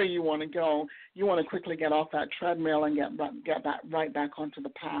not where you want to go, you want to quickly get off that treadmill and get back right back onto the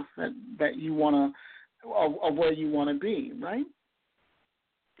path that you want to, of where you want to be, right?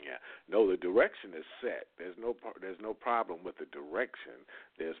 Yeah. No, the direction is set. There's no problem with the direction.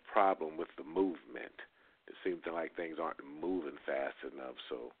 There's problem with the movement. It seems like things aren't moving fast enough,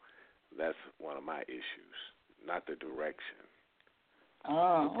 so that's one of my issues, not the direction.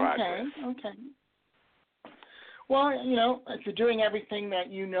 Oh, okay. Well, if you're doing everything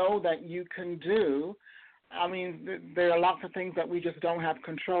that you know that you can do, I mean, there are lots of things that we just don't have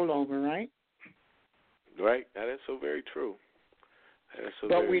control over, right? Right. That is so very true.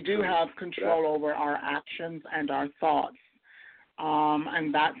 But we do have control over our actions and our thoughts,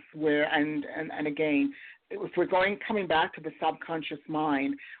 and that's where. And again, if we're coming back to the subconscious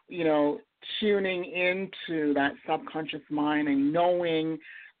mind, tuning into that subconscious mind and knowing,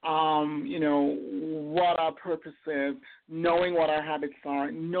 what our purpose is, knowing what our habits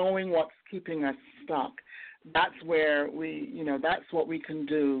are, knowing what's keeping us stuck. That's where that's what we can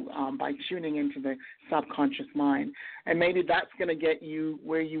do by tuning into the subconscious mind. And maybe that's going to get you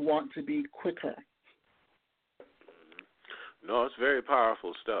where you want to be quicker. No, it's very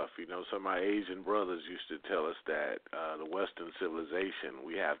powerful stuff. Some of my Asian brothers used to tell us that the Western civilization,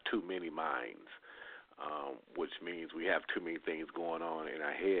 we have too many minds, which means we have too many things going on in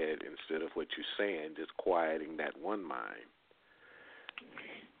our head instead of what you're saying, just quieting that one mind.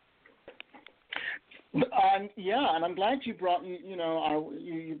 And I'm glad you brought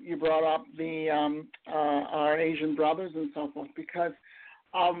you brought up the our Asian brothers and so forth, because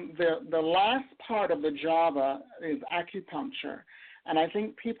the last part of the Java is acupuncture, and I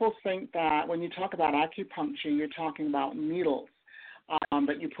think people think that when you talk about acupuncture, you're talking about needles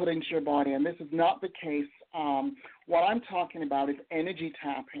that you put into your body, and this is not the case. What I'm talking about is energy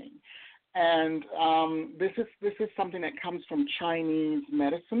tapping, and this is something that comes from Chinese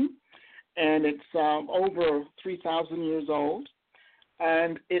medicine. And it's over 3,000 years old.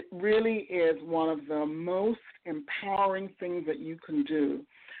 And it really is one of the most empowering things that you can do.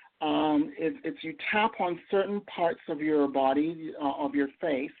 It's you tap on certain parts of your body, of your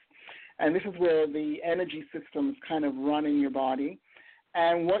face, and this is where the energy systems kind of run in your body.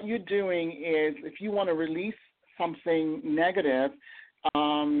 And what you're doing is, if you want to release something negative,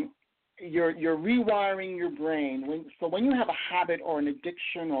 you're rewiring your brain. So when you have a habit or an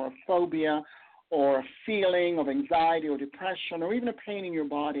addiction or a phobia or a feeling of anxiety or depression or even a pain in your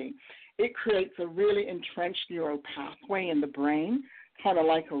body, it creates a really entrenched neural pathway in the brain, kind of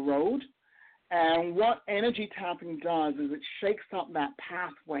like a road. And what energy tapping does is it shakes up that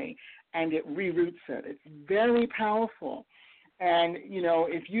pathway and it reroutes it. It's very powerful. And,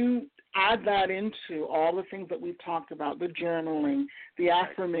 if you add that into all the things that we've talked about, the journaling, the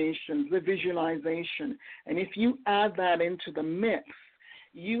affirmations, the visualization, and if you add that into the mix,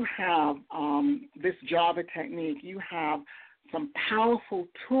 you have this Java technique, you have some powerful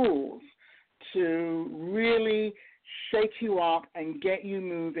tools to really shake you up and get you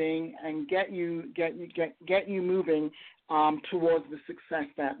moving and get you moving towards the success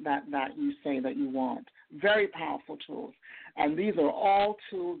that you say that you want. Very powerful tools. And these are all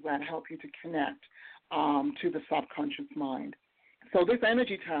tools that help you to connect to the subconscious mind. So this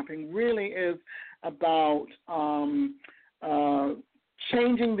energy tapping really is about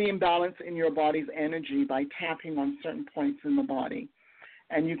changing the imbalance in your body's energy by tapping on certain points in the body.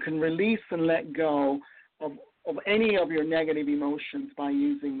 And you can release and let go of any of your negative emotions by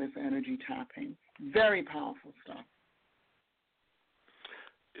using this energy tapping. Very powerful stuff.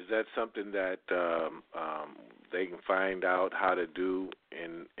 Is that something that they can find out how to do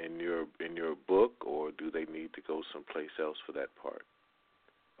in your book, or do they need to go someplace else for that part?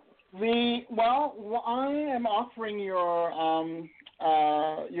 I am offering your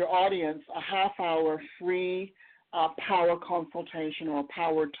audience a half-hour free power consultation or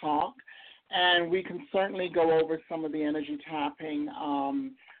power talk, and we can certainly go over some of the energy tapping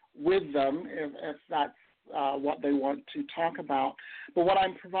with them if that's what they want to talk about. But what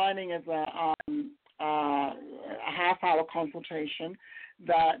I'm providing is a half-hour consultation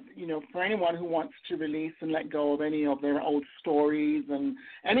that, for anyone who wants to release and let go of any of their old stories and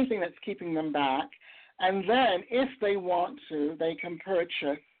anything that's keeping them back. And then if they want to, they can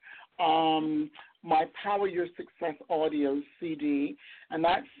purchase my Power Your Success audio CD, and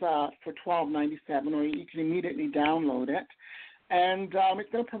that's for $12.97, or you can immediately download it. And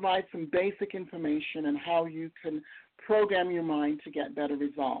it's going to provide some basic information on how you can program your mind to get better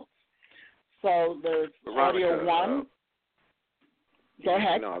results. So there's Veronica, audio one. Go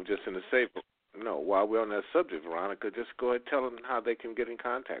ahead. No, I'm just going to say, while we're on that subject, Veronica, just go ahead and tell them how they can get in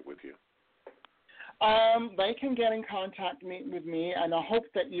contact with you. They can get in contact with me, and I hope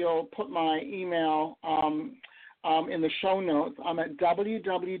that you'll put my email in the show notes. I'm at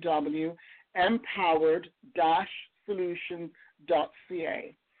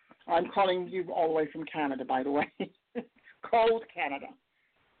www.empowered-solutions.ca. I'm calling you all the way from Canada, by the way. Cold Canada.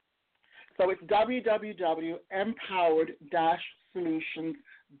 So it's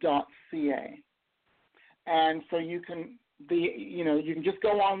www.empowered-solutions.ca. And so you can you can just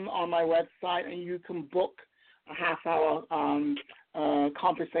go on my website and you can book a half-hour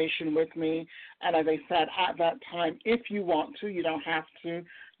conversation with me. And as I said, at that time, if you want to, you don't have to,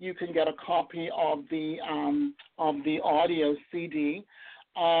 you can get a copy of the audio CD.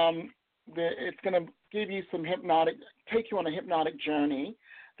 It's going to give you take you on a hypnotic journey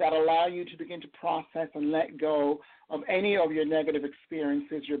that allow you to begin to process and let go of any of your negative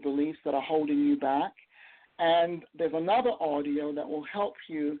experiences, your beliefs that are holding you back. And there's another audio that will help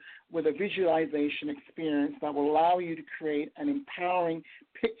you with a visualization experience that will allow you to create an empowering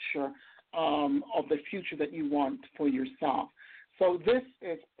picture of the future that you want for yourself. So this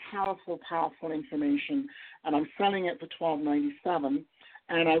is powerful, powerful information, and I'm selling it for $12.97.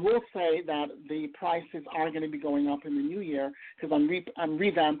 And I will say that the prices are going to be going up in the new year because I'm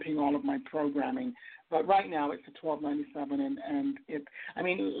revamping all of my programming. But right now it's at $12.97, and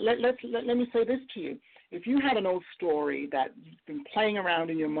let me say this to you: if you had an old story that you've been playing around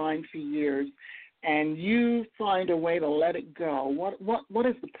in your mind for years, and you find a way to let it go, what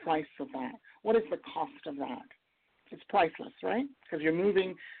is the price of that? What is the cost of that? It's priceless, right? Because you're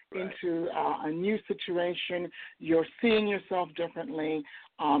moving into a new situation. You're seeing yourself differently.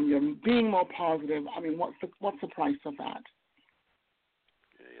 You're being more positive. I mean, what's the price of that?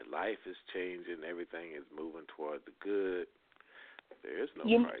 Your life is changing. Everything is moving toward the good. There is no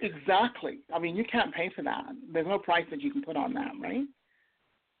price. Exactly. I mean, you can't pay for that. There's no price that you can put on that, right?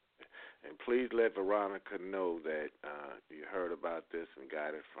 And please let Veronica know that you heard about this and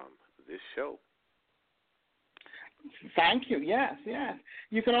got it from this show. Thank you. Yes.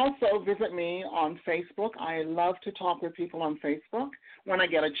 You can also visit me on Facebook. I love to talk with people on Facebook when I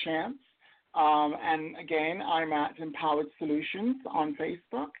get a chance. And again, I'm at Empowered Solutions on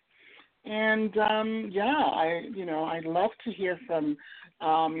Facebook. And I'd love to hear from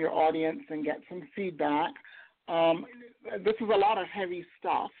your audience and get some feedback. This is a lot of heavy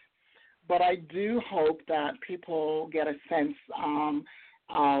stuff, but I do hope that people get a sense of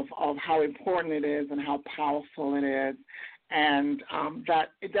how important it is and how powerful it is, and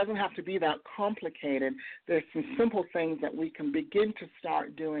that it doesn't have to be that complicated. There's some simple things that we can begin to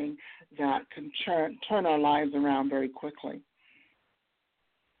start doing that can turn our lives around very quickly.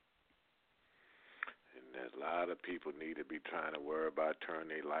 And there's a lot of people need to be trying to worry about turning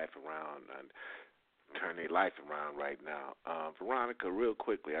their life around right now. Veronica, real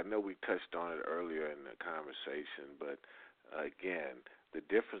quickly, I know we touched on it earlier in the conversation, but again, the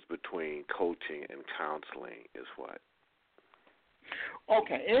difference between coaching and counseling is what?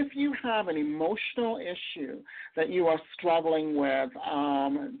 Okay, if you have an emotional issue that you are struggling with,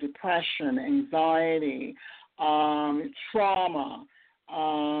 depression, anxiety, trauma,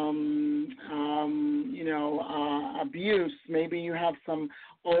 abuse. Maybe you have some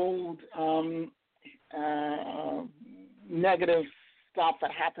old negative stuff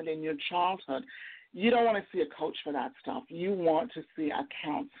that happened in your childhood. You don't want to see a coach for that stuff. You want to see a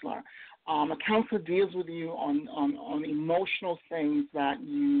counselor. A counselor deals with you on emotional things that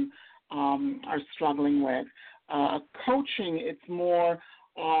you are struggling with. Coaching, it's more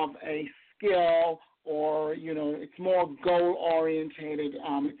of a skill, or it's more goal orientated.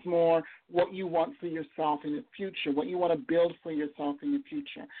 It's more what you want for yourself in the future, what you want to build for yourself in the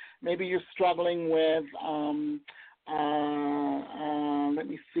future. Maybe you're struggling with let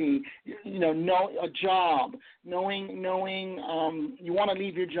me see, a job, knowing you want to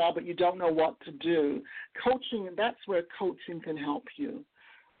leave your job but you don't know what to do. Coaching, that's where coaching can help you.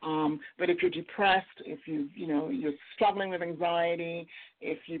 But if you're depressed, if you're struggling with anxiety,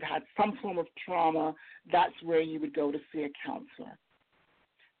 if you've had some form of trauma, that's where you would go to see a counselor.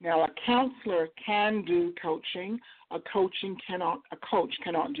 Now, a counselor can do coaching. A coach cannot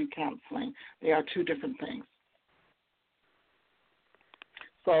do counseling. They are two different things.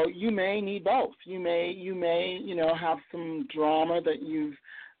 So you may need both. You may have some drama that you've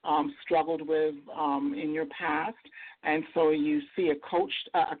struggled with in your past, and so you see a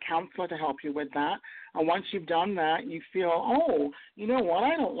counselor to help you with that. And once you've done that, you feel, oh, you know what,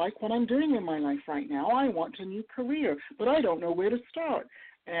 I don't like what I'm doing in my life right now. I want a new career, but I don't know where to start.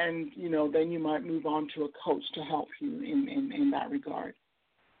 And, then you might move on to a coach to help you in that regard.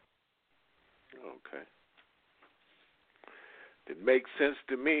 Okay. It makes sense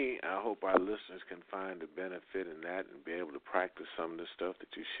to me. I hope our listeners can find a benefit in that and be able to practice some of the stuff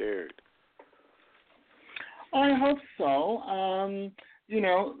that you shared. I hope so.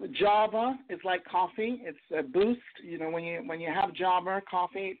 Java is like coffee. It's a boost. When you have Java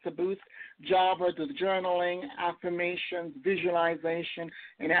coffee, it's a boost. Java does journaling, affirmations, visualization,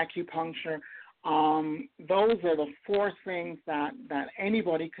 and acupuncture. Those are the four things that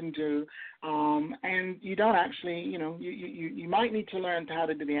anybody can do, and you don't actually, you might need to learn how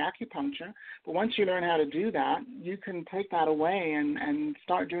to do the acupuncture, but once you learn how to do that, you can take that away and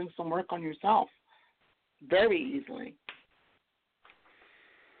start doing some work on yourself very easily.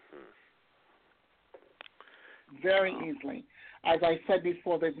 Very easily. As I said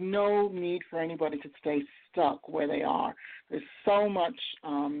before, there's no need for anybody to stay stuck where they are. There's so much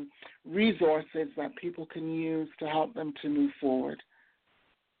resources that people can use to help them to move forward.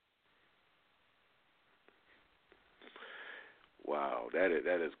 Wow, that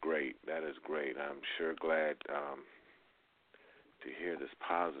is great. That is great. I'm sure glad to hear this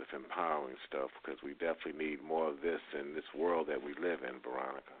positive, empowering stuff, because we definitely need more of this in this world that we live in,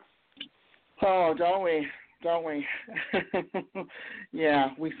 Veronica. Oh, don't we? Don't we?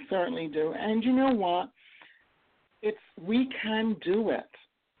 Yeah, we certainly do. And you know what? We can do it.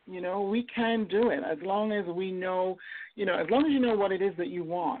 We can do it as long as we know, as long as you know what it is that you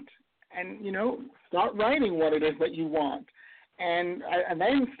want. And, start writing what it is that you want. And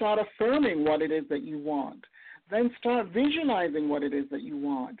then start affirming what it is that you want. Then start visualizing what it is that you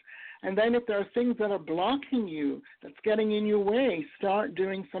want. And then if there are things that are blocking you, that's getting in your way, start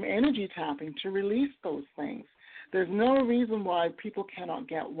doing some energy tapping to release those things. There's no reason why people cannot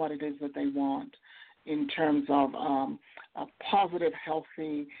get what it is that they want in terms of a positive,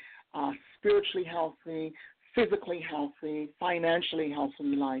 healthy, spiritually healthy, physically healthy, financially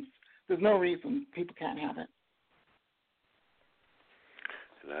healthy life. There's no reason people can't have it.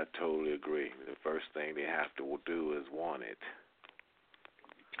 And I totally agree. The first thing they have to do is want it.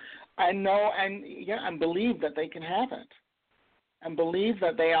 And know and believe that they can have it, and believe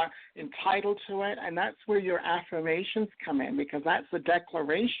that they are entitled to it. And that's where your affirmations come in, because that's the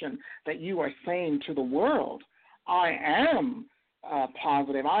declaration that you are saying to the world. I am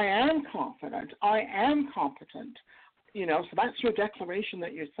positive. I am confident. I am competent. So that's your declaration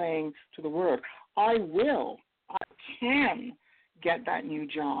that you're saying to the world. I can get that new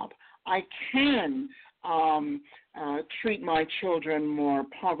job. I can treat my children more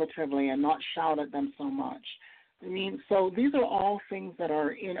positively and not shout at them so much. So these are all things that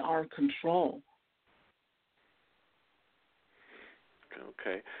are in our control.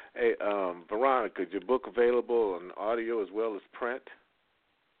 Okay. Hey, Veronica, is your book available on audio as well as print?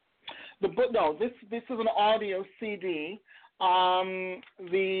 The book, no, this is an audio CD.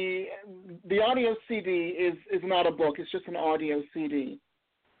 The audio CD is not a book. It's just an audio CD.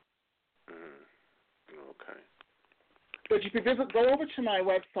 Okay. But if you go over to my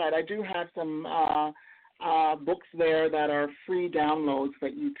website, I do have some books there that are free downloads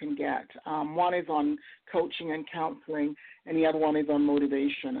that you can get. One is on coaching and counseling, and the other one is on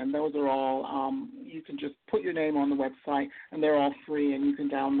motivation. And those are all, you can just put your name on the website, and they're all free, and you can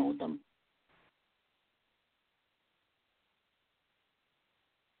download them.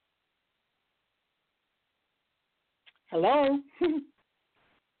 Hello?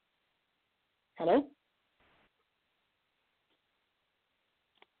 Hello?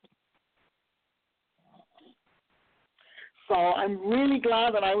 So I'm really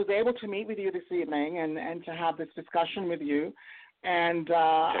glad that I was able to meet with you this evening and to have this discussion with you. And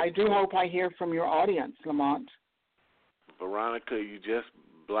I do hope I hear from your audience, Lamont. Veronica, you just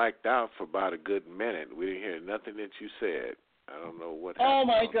blacked out for about a good minute. We didn't hear nothing that you said. I don't know what happened. Oh,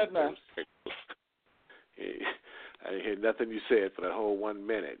 my goodness. I didn't hear nothing you said for the whole 1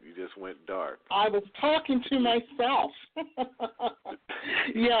 minute. You just went dark. I was talking to myself.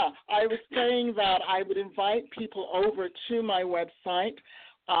 Yeah, I was saying that I would invite people over to my website.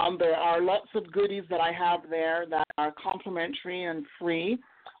 There are lots of goodies that I have there that are complimentary and free.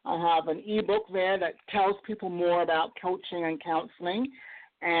 I have an ebook there that tells people more about coaching and counseling.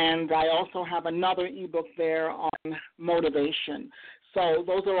 And I also have another ebook there on motivation. So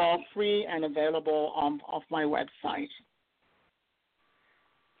those are all free and available off my website.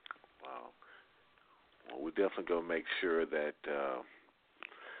 Wow. Well, we're definitely going to make sure that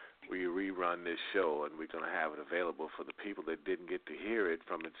we rerun this show, and we're going to have it available for the people that didn't get to hear it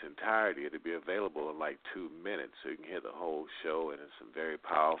from its entirety. It'll be available in like 2 minutes, so you can hear the whole show, and there's some very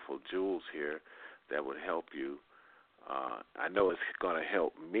powerful jewels here that would help you. I know it's going to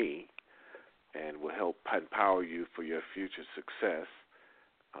help me and will help empower you for your future success.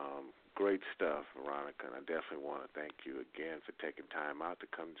 Great stuff, Veronica, and I definitely want to thank you again for taking time out to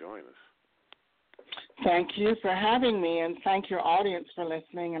come join us. Thank you for having me, and thank your audience for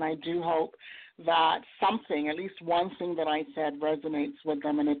listening, and I do hope that something, at least one thing that I said, resonates with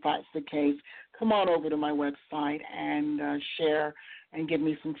them, and if that's the case, come on over to my website and share and give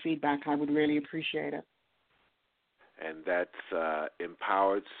me some feedback. I would really appreciate it. And that's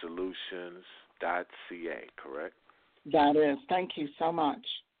empoweredsolutions.ca, correct? That is. Thank you so much.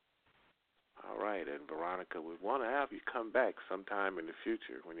 All right, and Veronica, we want to have you come back sometime in the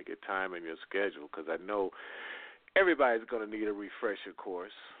future when you get time in your schedule, because I know everybody's going to need a refresher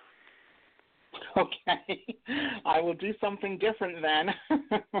course. Okay. I will do something different then.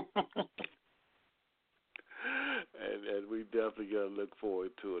 and we definitely going to look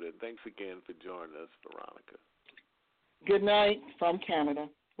forward to it. And thanks again for joining us, Veronica. Good night from Canada.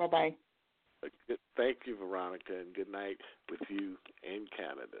 Bye-bye. Thank you, Veronica, and good night with you in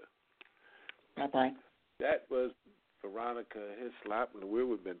Canada. Bye-bye. That was Veronica Hislop, and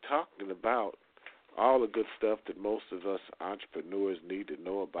we've been talking about all the good stuff that most of us entrepreneurs need to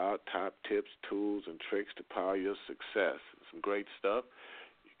know about, top tips, tools, and tricks to power your success. Some great stuff.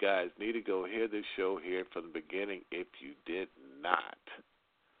 You guys need to go hear this show here from the beginning if you did not.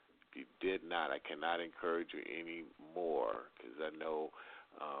 If you did not, I cannot encourage you any more, because I know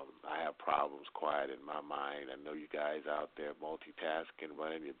I have problems quiet in my mind. I know you guys out there multitasking,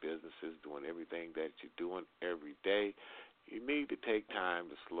 running your businesses, doing everything that you're doing every day. You need to take time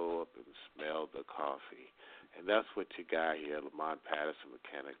to slow up and smell the coffee. And that's what you got here, Lamont Patterson,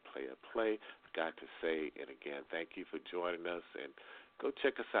 Mechanic Player Play. Got to say, and again, thank you for joining us. And go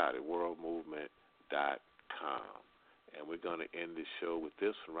check us out at worldmovement.com. And we're going to end this show with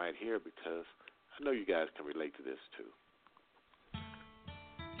this one right here, because I know you guys can relate to this too.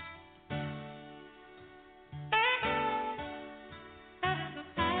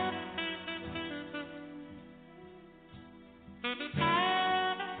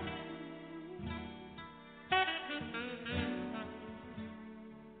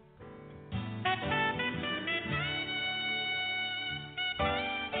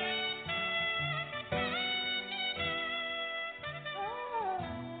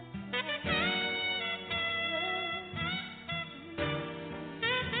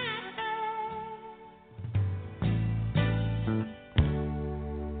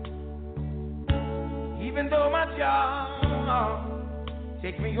 Even though my job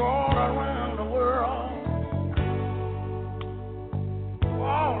takes me all around the world,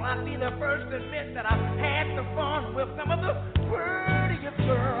 I'll be the first to admit that I've had the fun with some of the prettiest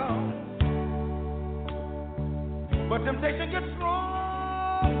girls. But temptation gets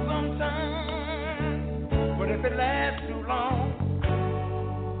strong sometimes, but if it lasts too long,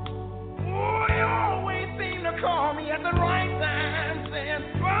 they always seem to call me at the right time,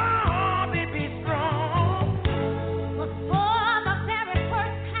 saying, Bobby, be strong.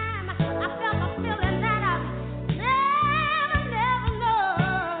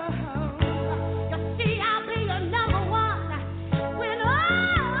 See, I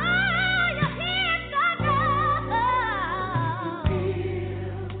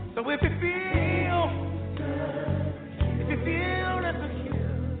So if you feel insecure,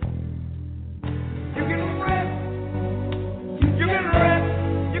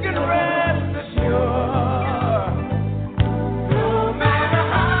 you can rest assured. No matter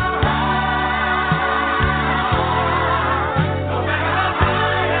how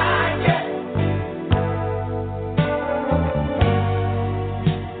high I get,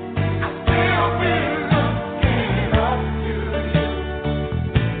 I still be looking up to you.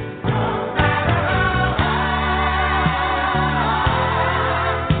 No matter how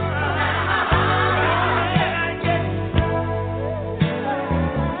high I get,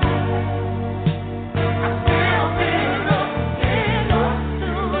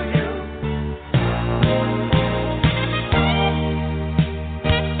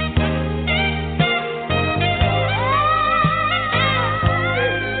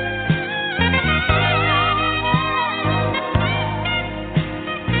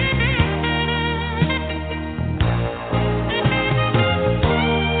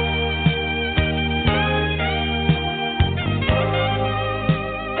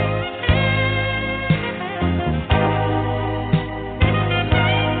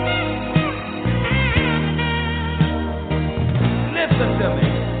 listen to me.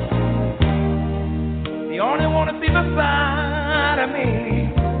 You only want to see the side of me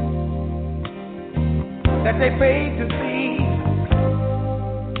that they paid to see,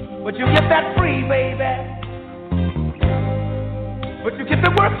 but you get that free, baby. But you get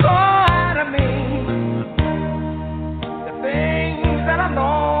the worst side of me, the things that I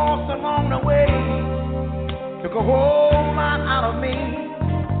lost along the way took a hold